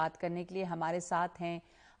बात करने के लिए हमारे साथ हैं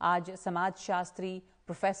आज समाजशास्त्री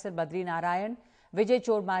प्रोफेसर बद्री नारायण, विजय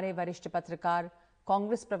चोरमारे वरिष्ठ पत्रकार,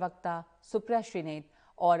 कांग्रेस प्रवक्ता सुप्रिया श्रीनेत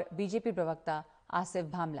और बीजेपी प्रवक्ता आसिफ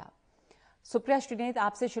भामला। सुप्रिया श्रीनेत,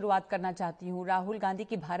 आपसे शुरुआत करना चाहती हूं। राहुल गांधी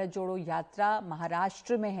की भारत जोड़ो यात्रा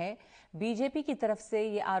महाराष्ट्र में है। बीजेपी की तरफ से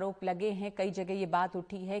ये आरोप लगे हैं, कई जगह ये बात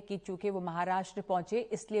उठी है कि चूंकि वो महाराष्ट्र पहुंचे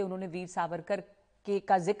इसलिए उन्होंने वीर सावरकर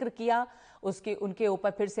का जिक्र किया, उनके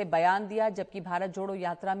ऊपर फिर से बयान दिया, जबकि भारत जोड़ो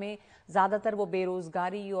यात्रा में ज्यादातर वो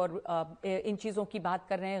बेरोजगारी और इन चीजों की बात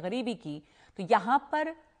कर रहे हैं, गरीबी की। तो यहां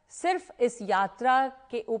पर सिर्फ इस यात्रा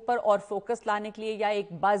के ऊपर और फोकस लाने के लिए या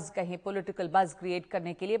एक बज कहें, पॉलिटिकल बज क्रिएट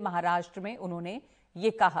करने के लिए महाराष्ट्र में उन्होंने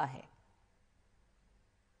ये कहा है।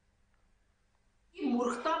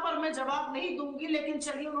 मूर्खता पर मैं जवाब नहीं दूंगी, लेकिन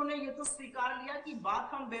चलिए उन्होंने ये तो स्वीकार लिया कि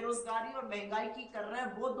बात हम बेरोजगारी और महंगाई की कर रहे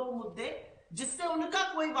हैं, वो दो मुद्दे जिससे उनका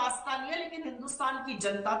कोई वास्ता नहीं है, लेकिन हिंदुस्तान की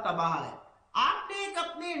जनता तबाह है। आपने एक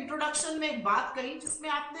अपने इंट्रोडक्शन में एक बात कही जिसमें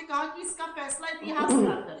आपने कहा कि इसका फैसला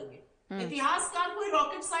इतिहासकार करेंगे। इतिहासकार कोई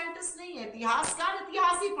रॉकेट साइंटिस्ट नहीं है, इतिहासकार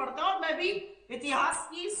इतिहास ही पढ़ता है और मैं भी इतिहास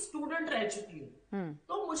की स्टूडेंट रह चुकी हूँ।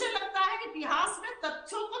 तो मुझे लगता है कि इतिहास में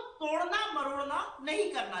तथ्यों को तोड़ना मरोड़ना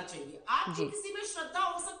नहीं करना चाहिए। आपकी किसी में श्रद्धा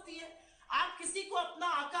हो सकती है, आप किसी को अपना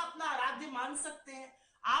आका अपना आराध्य मान सकते हैं,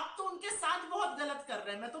 आप तो उनके साथ बहुत गलत कर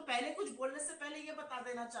रहे हैं। मैं तो पहले कुछ बोलने से पहले ये बता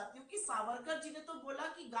देना चाहती हूँ कि सावरकर जी ने तो बोला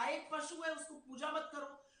कि गाय एक पशु है, उसको पूजा मत करो।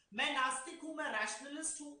 मैं नास्तिक हूं, मैं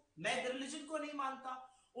रैशनलिस्ट हूं, मैं रिलीजन को नहीं मानता।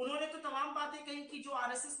 उन्होंने तो तमाम बातें कही कि जो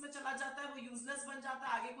आरएसएस में चला जाता है वो यूजलेस बन जाता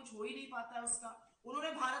है, आगे कुछ हो ही नहीं पाता है उसका।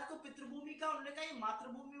 उन्होंने भारत को पितृभूमि का, उन्होंने कहा ये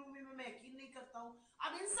मातृभूमि में मैं यकीन नहीं करता हूं।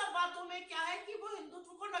 अब इन सब बातों में क्या है कि वो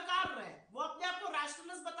हिंदुत्व को नकार रहे हैं, वो अपने आप को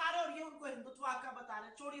रैशनलिस्ट बता रहे हैं और ये उनको हिंदुत्व आका बता रहे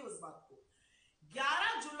हैं। छोड़िए उस बात को।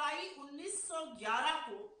 11 जुलाई 1911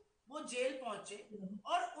 को वो जेल पहुंचे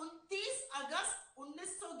और 29 अगस्त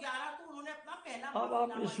 1911 को उन्होंने अपना पहला अब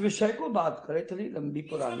आप इस विषय को बात करें, इतनी लंबी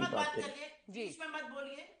पुरानी बात है। बीच में मत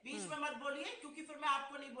बोलिए, बीच में मत बोलिए, क्योंकि फिर मैं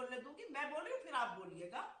आपको नहीं बोलने दूंगी। मैं बोल रही हूँ फिर आप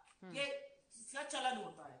बोलिएगा, ये इसका चलन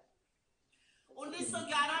होता है।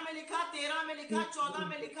 1911 में लिखा, 13 में लिखा, 14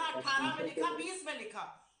 में लिखा, 18 में लिखा, 20 में लिखा।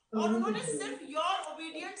 और उन्होंने सिर्फ योर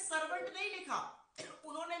ओबीडिएंट सर्वेंट नहीं लिखा,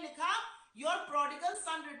 उन्होंने लिखा योर प्रोडिगल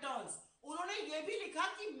सन रिटर्न्स। उन्होंने ये भी लिखा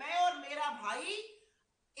कि मैं और मेरा भाई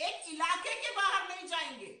एक इलाके के बाहर नहीं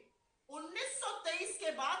जाएंगे। 1923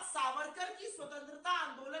 के बाद सावरकर की स्वतंत्रता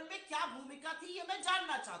आंदोलन में क्या भूमिका थी ये मैं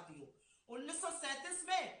जानना चाहती हूँ। 1937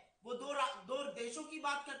 में वो दो देशों की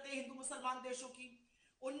बात करते हैं, हिंदू मुसलमान देशों की।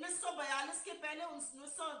 1942 के पहले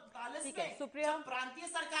 1939 में जब प्रांतीय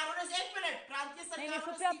सरकारों ने, एक मिनट, प्रांतीय सरकारों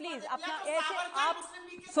सुप्रिया प्लीज अपना ऐसे आप,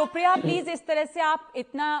 सुप्रिया प्लीज इस तरह से आप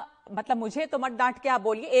इतना, मतलब मुझे तो मत डांट के आप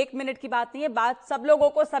बोलिए। 1 मिनट की बात नहीं है, बात सब लोगों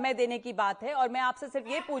को समय देने की बात है। और मैं आपसे सिर्फ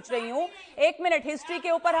ये पूछ रही हूँ, 1 मिनट, हिस्ट्री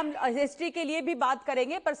के ऊपर हम हिस्ट्री के लिए भी बात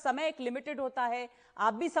करेंगे, पर समय एक लिमिटेड होता है।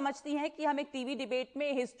 आप भी समझती हैं कि हम एक टीवी डिबेट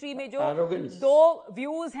में हिस्ट्री में जो 2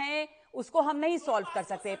 व्यूज हैं उसको हम नहीं सॉल्व कर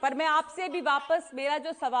सकते। पर मैं आपसे भी वापस, मेरा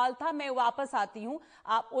जो सवाल था मैं वापस आती हूं।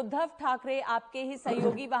 आप उद्धव ठाकरे आपके ही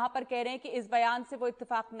सहयोगी वहां पर कह रहे हैं कि इस बयान से वो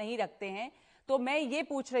इत्तेफाक नहीं रखते हैं। तो मैं ये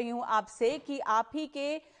पूछ रही हूं आपसे कि आप ही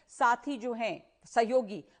के साथी जो हैं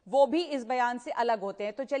सहयोगी, वो भी इस बयान से अलग होते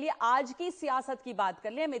हैं। तो चलिए आज की सियासत की बात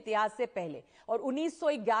कर लें हम, इतिहास से पहले। और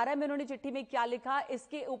 1911 में उन्होंने चिट्ठी में क्या लिखा,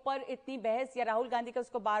 इसके ऊपर इतनी बहस या राहुल गांधी का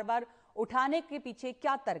उसको बार बार उठाने के पीछे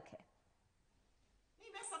क्या तर्क है?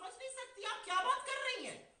 मैं समझ नहीं सकती आप क्या बात कर रही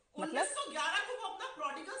हैं। 1911 को वो अपना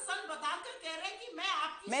प्रोडिगल सन बताकर कह रहे हैं कि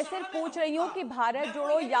मैं सिर्फ पूछ रही हूँ कि भारत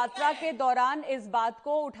जोड़ो यात्रा के दौरान इस बात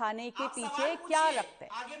को उठाने के पीछे क्या रखते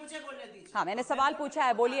हैं? आगे मुझे बोलने दीजिए। हाँ, मैंने सवाल पूछा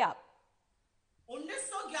है, बोलिए आप।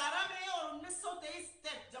 1911 में और 1923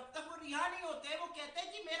 तक जब तक वो रिहा नहीं होते, वो कहते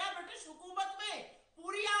हैं कि मेरा ब्रिटिश हुकूमत में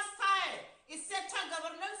पूरी आस्था है, इससे अच्छा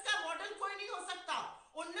गवर्नेंस का मॉडल कोई नहीं हो सकता।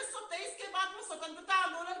 1923 के बाद वो स्वतंत्रता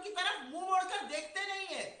आंदोलन की तरफ मुंह मोड़कर देखते नहीं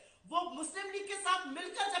है। वो मुस्लिम लीग के साथ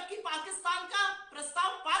मिलकर, जबकि पाकिस्तान का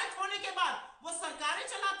प्रस्ताव पारित होने के बाद वो सरकारें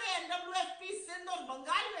चलाते हैं एनडब्ल्यूएफपी सिंध और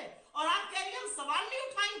बंगाल में, और आप कह रही हैं हम सवाल नहीं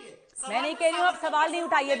उठाएंगे। मैं नहीं कह रही हूँ आप सवाल नहीं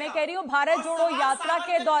उठाइए, मैं कह रही हूँ भारत जोड़ो यात्रा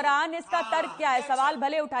के दौरान इसका तर्क क्या है। सवाल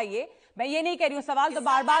भले उठाइए, मैं ये नहीं कह रही हूँ, सवाल तो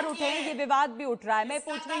बार बार उठे हैं, ये विवाद भी उठ रहा है। मैं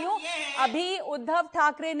पूछ रही हूँ, अभी उद्धव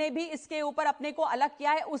ठाकरे ने भी इसके ऊपर अपने को अलग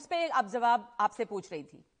किया है, उस पर अब जवाब आपसे पूछ रही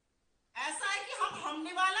थी। ऐसा है कि हम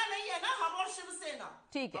निवाला नहीं है ना, हम और शिवसेना,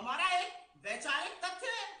 ठीक है, हमारा एक वैचारिक तथ्य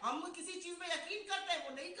है, हम किसी चीज में यकीन करते हैं,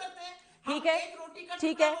 वो नहीं करते हैं। ठीक है,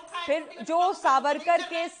 ठीक है। फिर जो सावरकर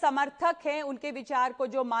के समर्थक हैं, उनके विचार को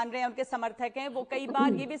जो मान रहे हैं, उनके समर्थक हैं, वो कई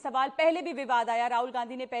बार ये भी सवाल, पहले भी विवाद आया, राहुल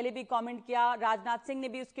गांधी ने पहले भी कमेंट किया, राजनाथ सिंह ने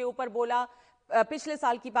भी उसके ऊपर बोला, पिछले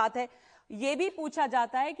साल की बात है। ये भी पूछा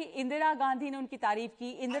जाता है कि इंदिरा गांधी ने उनकी तारीफ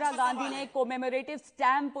की, इंदिरा गांधी ने कोमेमोरेटिव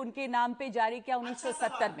स्टैंप उनके नाम पे जारी किया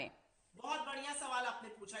 1970 में। बहुत बढ़िया सवाल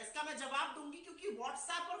आपने पूछा, इसका मैं जवाब दूंगी क्योंकि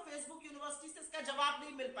व्हाट्सएप और फेसबुक यूनिवर्सिटी से इसका जवाब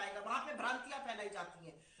नहीं मिल पाएगा, वहां पे भ्रांतियां फैलाई जाती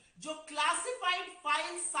हैं। जो क्लासिफाइड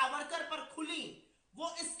फाइल सावरकर पर खुली वो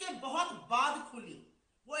इसके बहुत बाद खुली,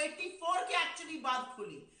 वो 84 के एक्चुअली बाद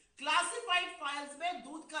खुली। क्लासिफाइड फाइल्स में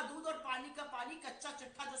दूध का दूध और पानी का पानी, कच्चा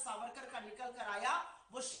चिट्ठा जो सावरकर का निकल कर आया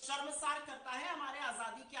वो शर्मसार करता है हमारे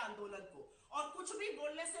आजादी के आंदोलन को। और कुछ भी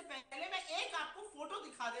बोलने से पहले मैं एक आपको फोटो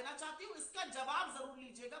दिखा देना चाहती हूं, इसका जवाब जरूर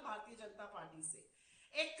लीजिएगा भारतीय जनता पार्टी से।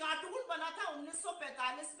 एक कार्टून बना था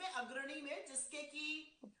 1945 में अग्रणी में, जिसके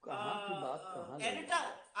की एडिटर,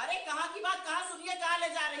 अरे कहां की बात कहां, सुनिए कहां ले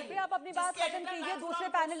जा रही है। आप अपनी बात खत्म कीजिए, दूसरे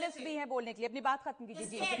पैनलिस्ट भी हैं बोलने के लिए, अपनी बात खत्म कीजिए।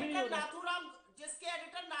 जिसके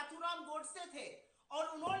एडिटर नाथूराम गोडसे थे और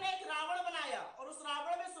उन्होंने एक रावण बनाया और उस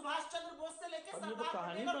रावण में सुभाष चंद्र बोस से लेकर सरदार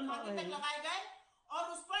पटेल और गांधी तक लगाए गए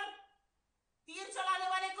और उस पर तीर चलाने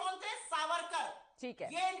वाले कौन थे? सावरकर। ठीक है,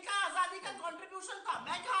 ये इनका आजादी का कंट्रीब्यूशन था।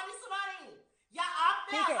 मैं कहानी सुना रही हूँ या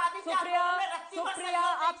आपने आजादी के आंदोलन में रत्ती भर सुप्रिया,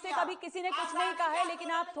 आपसे कभी किसी ने कुछ नहीं कहा है,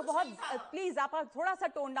 लेकिन आप तो बहुत प्लीज आप थोड़ा सा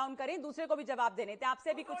टोन डाउन करें, दूसरे को भी जवाब देने थे।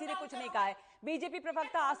 आपसे भी किसी ने कुछ नहीं कहा है। बीजेपी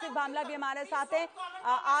प्रवक्ता आसिफ भामला भी हमारे साथ हैं।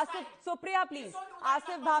 आसिफ, सुप्रिया प्लीज,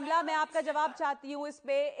 आसिफ भामला, मैं आपका जवाब चाहती हूँ इस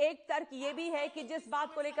पे। एक तर्क ये भी है कि जिस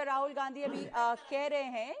बात को लेकर राहुल गांधी अभी कह रहे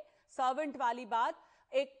हैं, सर्वेंट वाली बात,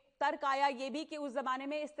 एक तर्क आया ये भी कि उस जमाने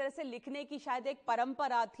में इस तरह से लिखने की शायद एक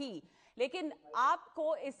परंपरा थी, लेकिन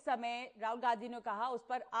आपको इस समय राहुल गांधी ने कहा, उस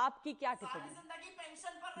पर आपकी क्या टिप्पणी?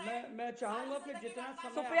 मैं चाहूंगा कि जितना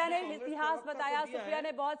समय सुप्रिया ने इतिहास बताया, सुप्रिया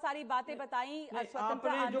ने बहुत सारी बातें बताई,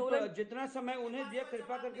 स्वतंत्रता आंदोलन, जितना समय उन्हें दिया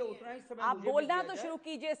कृपा करके उतना ही समय आप बोलना तो शुरू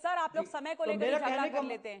कीजिए सर। आप लोग समय को लेकर झगड़ा कर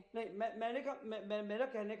लेते हैं। नहीं, मेरा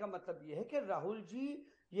कहने का मतलब यह है कि राहुल जी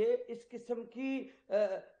ये इस किस्म की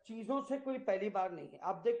चीजों से कोई पहली बार नहीं है।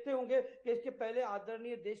 आप देखते होंगे कि इसके पहले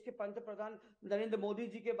आदरणीय देश के पंत प्रधान नरेंद्र मोदी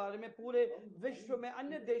जी के बारे में पूरे विश्व में,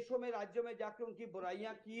 अन्य देशों में, राज्यों में जाकर उनकी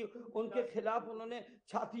बुराइयां की, उनके खिलाफ उन्होंने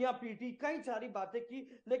छातियां पीटी, कई सारी बातें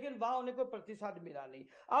की, लेकिन वहां उन्हें कोई प्रतिशत मिला नहीं।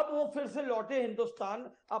 अब वो फिर से लौटे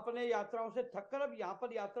हिंदुस्तान, अपने यात्राओं से थककर अब यहाँ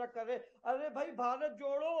पर यात्रा कर रहे। अरे भाई, भारत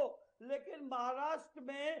जोड़ो, लेकिन महाराष्ट्र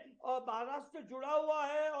में, और महाराष्ट्र जुड़ा हुआ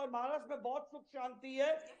है और महाराष्ट्र में बहुत सुख शांति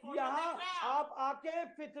है। यहाँ आप आके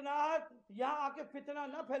फितना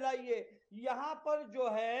न फैलाइए। यहाँ पर जो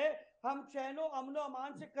है हम चैनो अमनो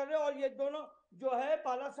अमान से कर रहे हैं और ये दोनों जो है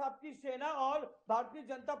बाला साहब की सेना और भारतीय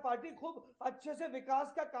जनता पार्टी खूब अच्छे से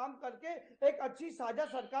विकास का काम करके एक अच्छी साझा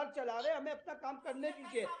सरकार चला रहे हैं। हमें अपना काम करने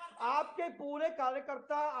दीजिए। आपके पूरे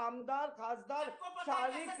कार्यकर्ता, आमदार, खासदार,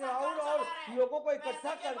 सारी क्राउड और लोगों को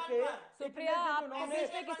इकट्ठा करके, सुप्रिया, आपको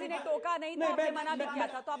बीच में किसी ने टोका नहीं था, आपने मना भी किया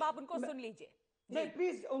था, तो अब आप उनको सुन लीजिए। नहीं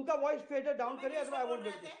प्लीज, उनका वॉइस फेडर डाउन करिए, otherwise I won't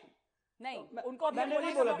do this. नहीं, उनको मैंने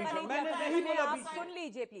नहीं बोला बीच में, मैंने नहीं बोला बीच में, सुन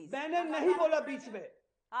लीजिए प्लीज। मैंने नहीं बोला बीच में।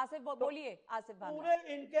 आसिफ बोलिए, आसिफ भाई। पूरे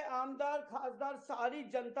इनके आमदार, खासदार, सारी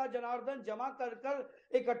जनता जनार्दन जमा कर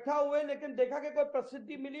इकट्ठा हुए, लेकिन देखा कि कोई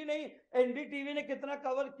प्रसिद्धि मिली नहीं। एनडीटीवी ने कितना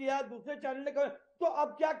कवर किया, दूसरे चैनल ने कवर, तो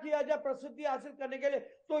अब क्या किया जाए प्रसिद्धि हासिल करने के लिए?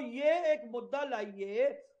 तो ये एक मुद्दा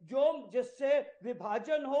लाइए जो जिससे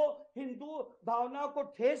विभाजन हो, हिंदू भावना को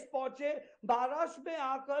ठेस पहुंचे। महाराष्ट्र में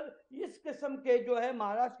आकर इस किस्म के जो है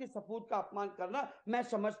महाराष्ट्र की सपूत का अपमान करना, मैं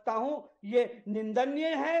समझता हूं ये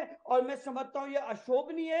निंदनीय है और मैं समझता हूं ये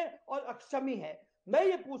अशोभनीय और अक्षमी है। मैं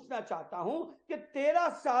ये पूछना चाहता हूं कि 13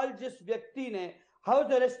 साल जिस व्यक्ति ने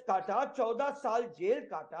हाउस अरेस्ट काटा, 14 साल जेल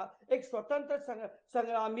काटा, एक स्वतंत्र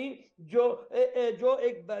संग्रामी जो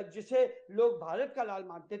एक जिसे लोग भारत का लाल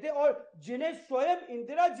मानते थे और जिन्हें स्वयं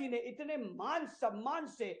इंदिरा जी ने इतने मान सम्मान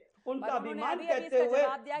से उनका अभिमान कहते हुए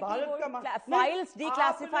भारत का फाइल्स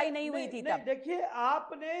डिक्लासिफाई नहीं हुई थी तब। देखिए, आप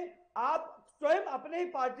स्वयं अपने ही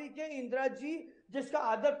पार्टी के इंदिरा जी जिसका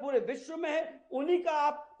आदर पूरे विश्व में है, उन्हीं का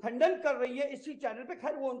आप खंडन कर रही है इसी चैनल पे।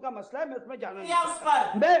 खैर वो उनका मसला है, मैं उसमें जाना नहीं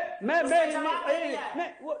चाहता। मैं दे रहा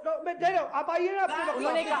हूं, आप आइए ना।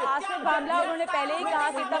 उन्होंने कहा, आसिफ भामला, उन्होंने पहले ही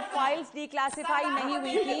कहा कि तब फाइल्स डिक्लासिफाई नहीं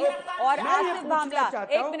हुई थी। और आसिफ भामला,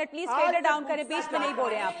 एक मिनट प्लीज, फेडर डाउन करें, बीच में नहीं बोल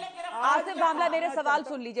रहे हैं आप। आसिफ भामला, मेरे सवाल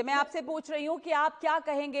सुन लीजिए। मैं आपसे पूछ रही हूँ कि आप क्या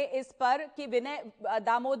कहेंगे इस पर कि विनायक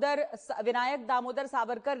दामोदर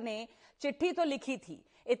सावरकर ने चिट्ठी तो लिखी थी,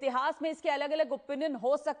 इतिहास में इसके अलग अलग ओपिनियन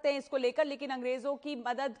हो सकते हैं इसको लेकर, लेकिन अंग्रेजों की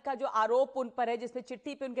मदद का जो आरोप उन पर है, जिसमें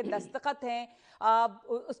चिट्ठी पे उनके दस्तखत हैं,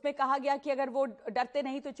 उसमें कहा गया कि अगर वो डरते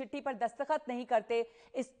नहीं तो चिट्ठी पर दस्तखत नहीं करते।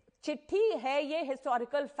 इस चिट्ठी है, ये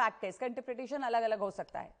हिस्टोरिकल फैक्ट है, इसका इंटरप्रिटेशन अलग अलग हो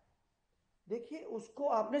सकता है। देखिए, उसको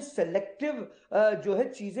आपने सेलेक्टिव जो है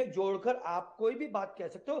चीजें जोड़कर आप कोई भी बात कह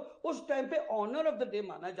सकते हो। उस टाइम पे ऑनर ऑफ द डे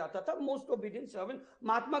माना जाता था, most obedient servant.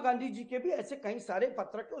 Mahatma Gandhi ji के भी ऐसे कई सारे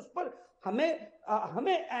पत्र के उस पर हमें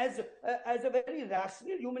as as a very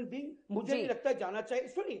rational human being मुझे नहीं लगता जाना चाहिए।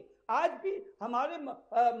 सुनिए, आज भी हमारे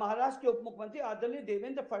महाराष्ट्र के उप मुख्यमंत्री आदरणीय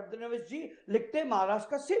देवेंद्र फडणवीस जी लिखते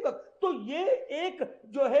महाराष्ट्र का सेवक, तो ये एक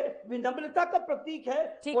जो है विनम्रता का प्रतीक है।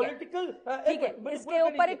 पॉलिटिकल ठीक है, इसके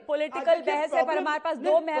ऊपर एक पॉलिटिकल बहस है, पर हमारे पास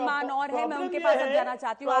दो मेहमान और हैं, मैं उनके पास अब जाना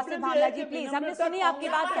चाहती हूँ। आसिफ भावना जी प्लीज, हमने सुनी आपकी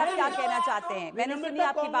बात कि आप क्या कहना चाहते हैं, मैंने सुनी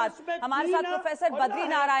आपकी बात। हमारे साथ प्रोफेसर बद्री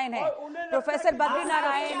नारायण है। प्रोफेसर बद्री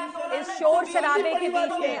नारायण इस शोर शराबे के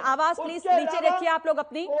बीच में, आवाज प्लीज नीचे रखिए, आप लोग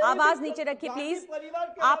अपनी आवाज नीचे रखिए प्लीज।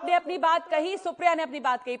 आपने अपनी बात कही, सुप्रिया ने अपनी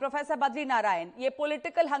बात कही। प्रोफेसर बद्री नारायण, ये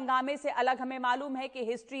पॉलिटिकल हंगामे से अलग हमें मालूम है कि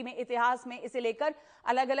हिस्ट्री में, इतिहास में इसे लेकर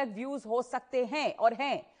अलग अलग व्यूज हो सकते हैं और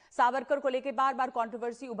हैं। सावरकर को लेकर बार बार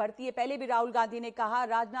कंट्रोवर्सी उभरती है। पहले भी राहुल गांधी ने कहा,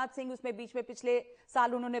 राजनाथ सिंह उसमें बीच में पिछले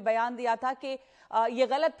साल उन्होंने बयान दिया था कि यह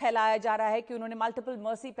गलत फैलाया जा रहा है कि उन्होंने मल्टीपल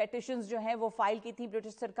मर्सी पेटिशंस जो हैं वो फाइल की थी,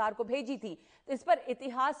 ब्रिटिश सरकार को भेजी थी। तो इस पर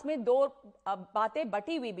इतिहास में दो बातें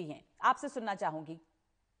बटी हुई भी हैं, आपसे सुनना चाहूंगी।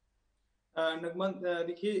 नगमा,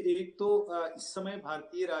 देखिए, एक तो इस समय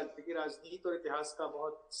भारतीय राजनीति और इतिहास का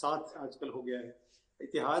बहुत साथ आजकल हो गया है।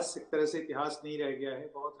 इतिहास एक तरह से इतिहास नहीं रह गया है,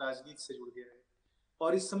 बहुत राजनीति से जुड़ गया है।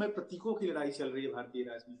 और इस समय प्रतीकों की लड़ाई चल रही है भारतीय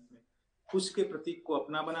राजनीति में। कुछ के प्रतीक को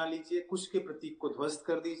अपना बना लीजिए, कुछ के प्रतीक को ध्वस्त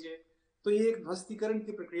कर दीजिए। तो ये एक ध्वस्तीकरण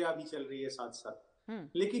की प्रक्रिया भी चल रही है साथ साथ।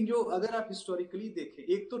 लेकिन जो अगर आप हिस्टोरिकली देखें,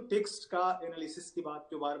 एक तो टेक्स्ट का एनालिसिस की बात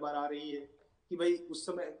जो बार बार आ रही है कि भाई उस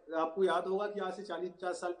समय आपको याद होगा कि आज से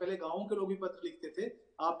 40-50 साल पहले गांवों के लोग भी पत्र लिखते थे,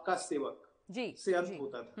 आपका सेवक से अंत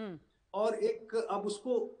होता था। और एक अब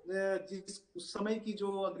उसको जिस उस समय की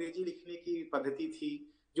जो अंग्रेजी लिखने की पद्धति थी,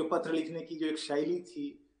 जो पत्र लिखने की जो एक शैली थी,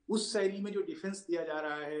 उस शैली में जो डिफेंस दिया जा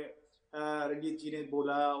रहा है, रंजीत जी ने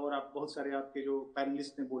बोला और आप बहुत सारे आपके जो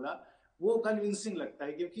पैनलिस्ट ने बोला, वो कन्विंसिंग लगता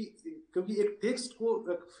है। क्योंकि एक टेक्स्ट को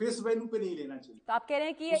फेस वैल्यू पे नहीं लेना चाहिए। तो आप कह रहे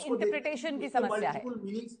हैं कि ये इंटरप्रिटेशन की समस्या है।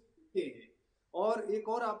 मीनिंग्स। और एक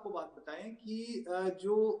और आपको बात बताएं कि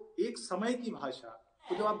जो एक समय की भाषा,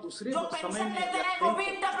 तो जब आप दूसरे समय में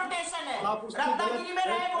आप उसको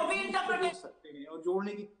जोड़ सकते हैं और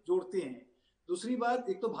जोड़ते हैं। दूसरी बात,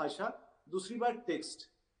 एक तो भाषा, दूसरी बात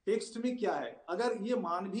टेक्स्ट में क्या है, अगर ये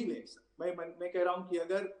मान भी ले, मैं कह रहा हूं कि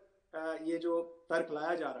अगर ये जो तर्क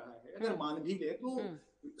लाया जा रहा है अगर मान भी ले, तो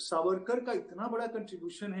सावरकर का इतना बड़ा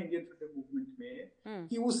कंट्रीब्यूशन है इंडियन फ्रीडम मूवमेंट में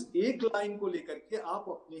कि उस एक लाइन को लेकर के आप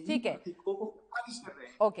अपने ही प्रतीकों को खारिज कर रहे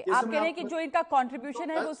हैं। ओके, आप कह रहे हैं कि जो इनका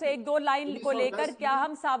कंट्रीब्यूशन है उस एक दो लाइन को लेकर क्या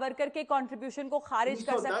हम सावरकर के कंट्रीब्यूशन को खारिज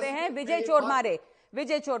कर सकते हैं? विजय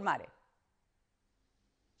चोरमारे।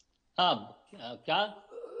 क्या?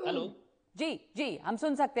 हेलो जी, हम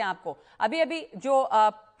सुन सकते हैं आपको। अभी जो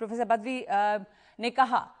प्रोफेसर बद्री ने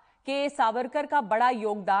कहा कि सावरकर का बड़ा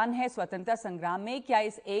योगदान है स्वतंत्रता संग्राम में, क्या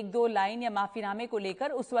इस एक दो लाइन या माफीनामे को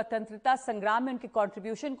लेकर उस स्वतंत्रता संग्राम में उनके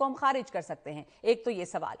कंट्रीब्यूशन को हम खारिज कर सकते हैं? एक तो ये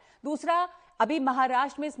सवाल। दूसरा, अभी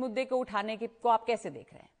महाराष्ट्र में इस मुद्दे को उठाने को आप कैसे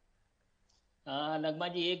देख रहे हैं? नगमा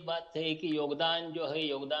जी, एक बात है कि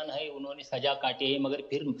योगदान है, उन्होंने सजा काटी है, मगर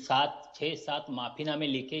फिर 6-7 माफीनामे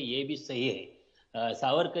लिखे, ये भी सही है।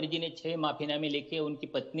 सावरकर जी ने 6 माफीनामे लिखे, उनकी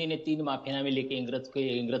पत्नी ने 3 माफीनामे लिखे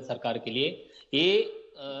इंग्रज सरकार के लिए। ये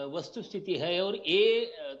वस्तु स्थिति है और ये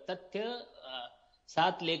तथ्य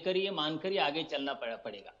साथ लेकर, ये मानकर ही आगे चलना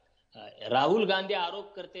पड़ेगा। राहुल गांधी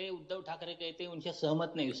आरोप करते हैं, उद्धव ठाकरे कहते हैं उनसे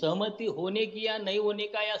सहमति होने की या नहीं होने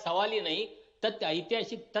का या सवाल ही नहीं, तथ्य,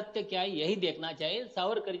 ऐतिहासिक तथ्य क्या है यही देखना चाहिए।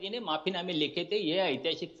 सावरकर जी ने माफीनामे लिखे थे, यह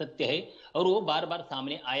ऐतिहासिक सत्य है और वो बार बार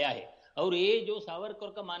सामने आया है। और ये जो सावरकर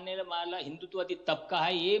का मानने वाला हिंदुत्ववादी तबका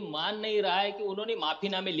है, ये मान नहीं रहा है कि उन्होंने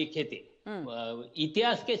माफीनामे लिखे थे।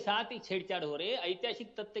 इतिहास के साथ ही छेड़छाड़ हो रही है।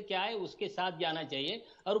 ऐतिहासिक तथ्य क्या है उसके साथ जाना चाहिए।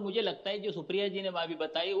 और मुझे लगता है जो सुप्रिया जी ने अभी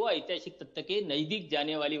बताई, वो ऐतिहासिक तथ्य के नजदीक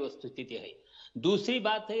जाने वाली वस्तुस्थिति है। दूसरी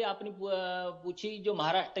बात है, आपने पूछी जो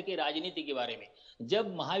महाराष्ट्र की राजनीति के बारे में।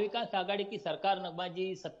 जब महाविकास आघाड़ी की सरकार, नगमा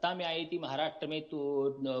जी, सत्ता में आई थी महाराष्ट्र में, तो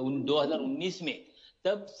 2019 में,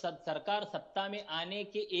 तब सरकार सत्ता में आने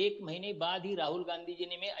के 1 महीने बाद ही राहुल गांधी जी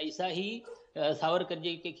ने ऐसा ही सावरकर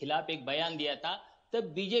जी के खिलाफ एक बयान दिया था। तब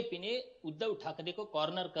बीजेपी ने उद्धव ठाकरे को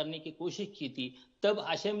कॉर्नर करने की कोशिश की थी। तब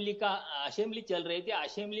असेंबली चल रही थी,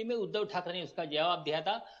 असेंबली में उद्धव ठाकरे ने उसका जवाब दिया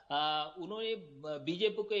था। उन्होंने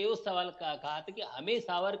बीजेपी को ये सवाल कहा था कि हमें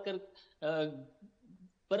सावरकर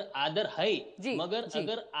पर आदर है, मगर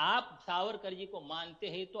अगर आप सावरकर जी को मानते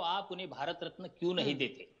हैं तो आप उन्हें भारत रत्न क्यों नहीं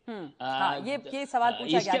देते? ये सवाल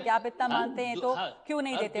पूछा गया कि आप इतना मानते हैं तो क्यों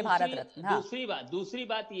नहीं देते भारत रत्न? दूसरी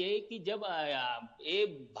बात ये है कि जब ये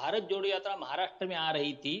भारत जोड़ो यात्रा महाराष्ट्र में आ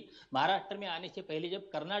रही थी, महाराष्ट्र में आने से पहले जब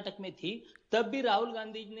कर्नाटक में थी, तब भी राहुल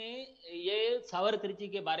गांधी ने ये सावरकर जी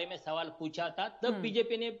के बारे में सवाल पूछा था। तब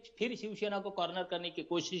बीजेपी ने फिर शिवसेना को कॉर्नर करने की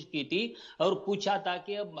कोशिश की थी और पूछा था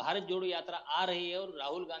कि अब भारत जोड़ो यात्रा आ रही है और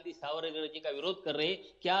राहुल गांधी सावरकर जी का विरोध कर रहे हैं,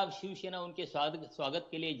 क्या शिवसेना उनके स्वागत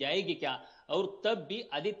के लिए जाएगी क्या? और तब भी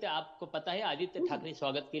आदित्य, आपको पता है आदित्य ठाकरे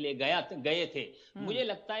स्वागत के लिए गए थे। मुझे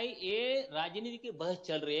लगता है ये राजनीति की बहस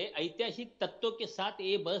चल रही है, ऐतिहासिक तत्वों के साथ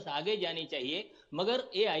ये बहस आगे जानी चाहिए, मगर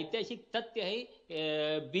ये ऐतिहासिक तथ्य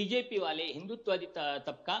है बीजेपी वाले हिंदुत्ववादी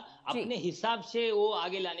तबका अपने हिसाब से वो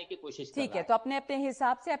आगे लाने की कोशिश कर रहा है। ठीक है, तो अपने अपने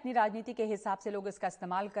हिसाब से, अपनी राजनीति के हिसाब से लोग इसका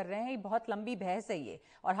इस्तेमाल कर रहे हैं। ये बहुत लंबी बहस है ये,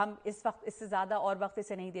 और हम इस वक्त इससे ज्यादा और वक्त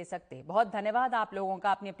इसे नहीं दे सकते। बहुत धन्यवाद आप लोगों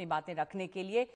का अपनी अपनी बातें रखने के लिए।